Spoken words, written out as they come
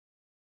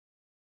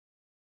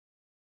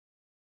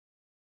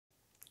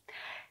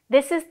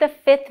This is the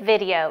 5th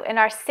video in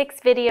our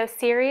 6-video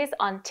series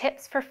on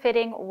tips for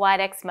fitting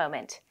WIDEX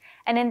Moment.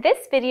 And in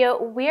this video,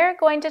 we're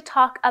going to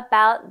talk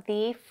about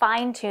the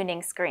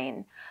fine-tuning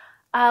screen.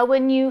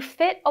 When you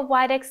fit a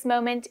WIDEX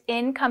Moment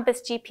in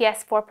Compass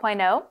GPS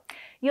 4.0,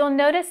 you'll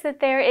notice that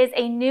there is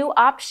a new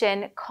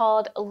option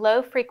called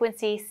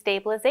low-frequency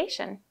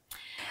stabilization.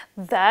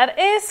 That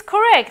is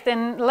correct,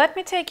 and let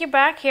me take you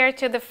back here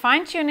to the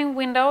fine-tuning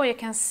window. You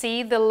can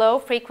see the low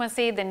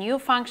frequency, the new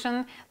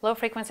function, low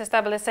frequency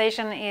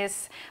stabilization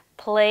is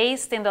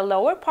placed in the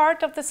lower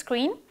part of the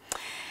screen.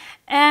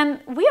 And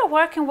we are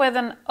working with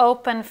an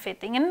open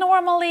fitting, and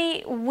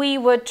normally we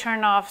would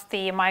turn off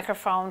the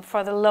microphone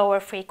for the lower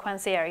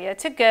frequency area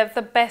to give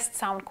the best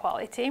sound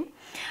quality.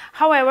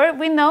 However,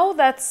 we know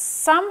that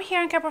some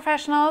hearing care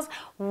professionals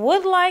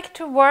would like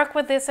to work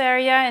with this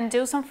area and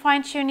do some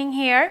fine-tuning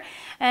here,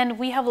 and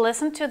we have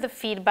listened to the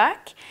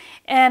feedback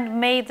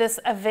and made this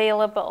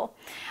available.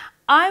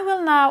 I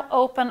will now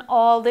open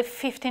all the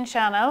 15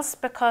 channels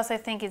because I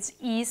think it's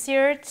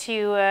easier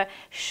to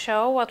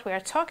show what we are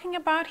talking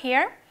about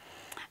here.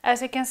 As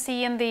you can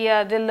see in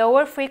the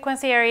lower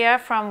frequency area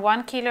from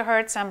 1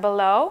 kilohertz and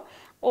below,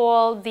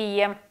 all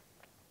the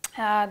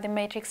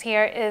matrix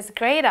here is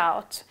grayed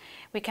out.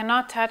 We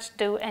cannot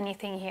do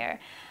anything here.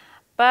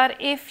 But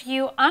if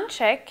you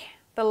uncheck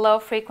the low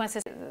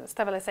frequency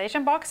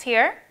stabilization box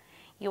here,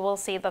 you will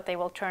see that they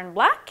will turn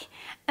black,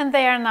 and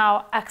they are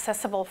now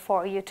accessible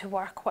for you to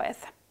work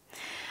with.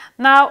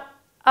 Now,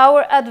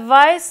 our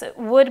advice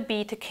would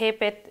be to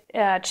keep it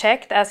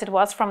checked as it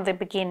was from the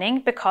beginning,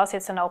 because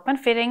it's an open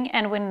fitting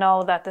and we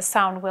know that the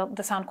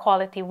sound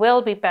quality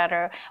will be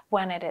better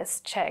when it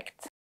is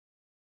checked.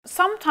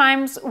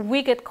 Sometimes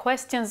we get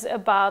questions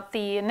about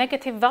the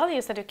negative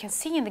values that you can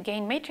see in the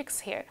gain matrix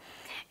here.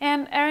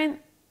 And Erin,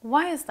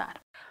 why is that?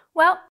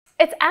 Well,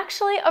 it's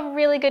actually a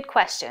really good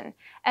question.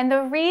 And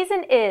the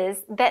reason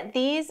is that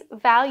these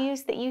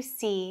values that you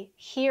see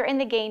here in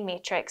the gain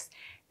matrix,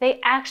 they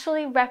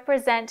actually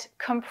represent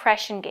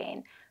compression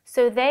gain.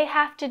 So they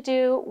have to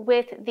do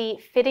with the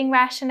fitting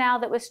rationale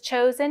that was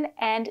chosen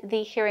and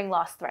the hearing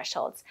loss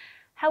thresholds.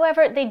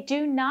 However, they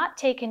do not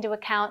take into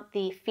account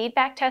the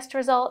feedback test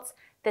results,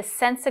 the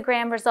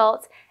sensogram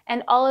results,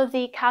 and all of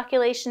the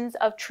calculations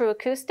of true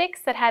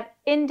acoustics that have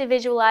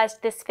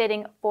individualized this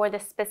fitting for the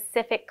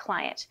specific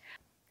client.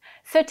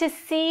 So to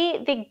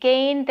see the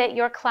gain that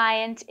your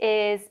client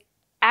is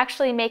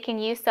actually making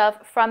use of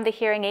from the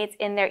hearing aids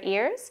in their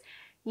ears,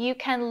 you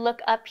can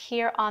look up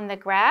here on the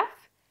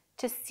graph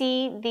to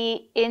see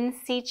the in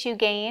situ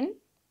gain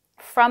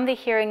from the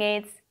hearing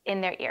aids in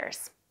their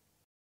ears.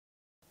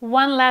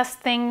 One last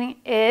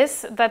thing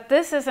is that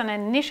this is an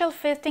initial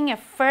fitting, a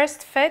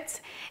first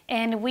fit,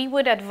 and we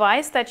would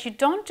advise that you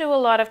don't do a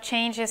lot of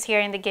changes here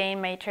in the gain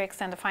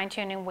matrix and the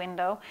fine-tuning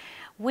window.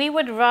 We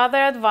would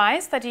rather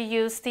advise that you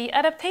use the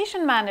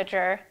adaptation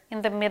manager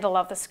in the middle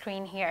of the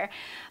screen here.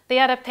 The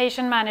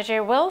adaptation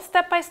manager will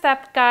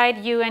step-by-step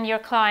guide you and your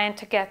client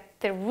to get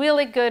the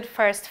really good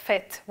first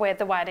fit with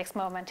the WIDEX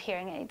Moment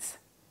hearing aids.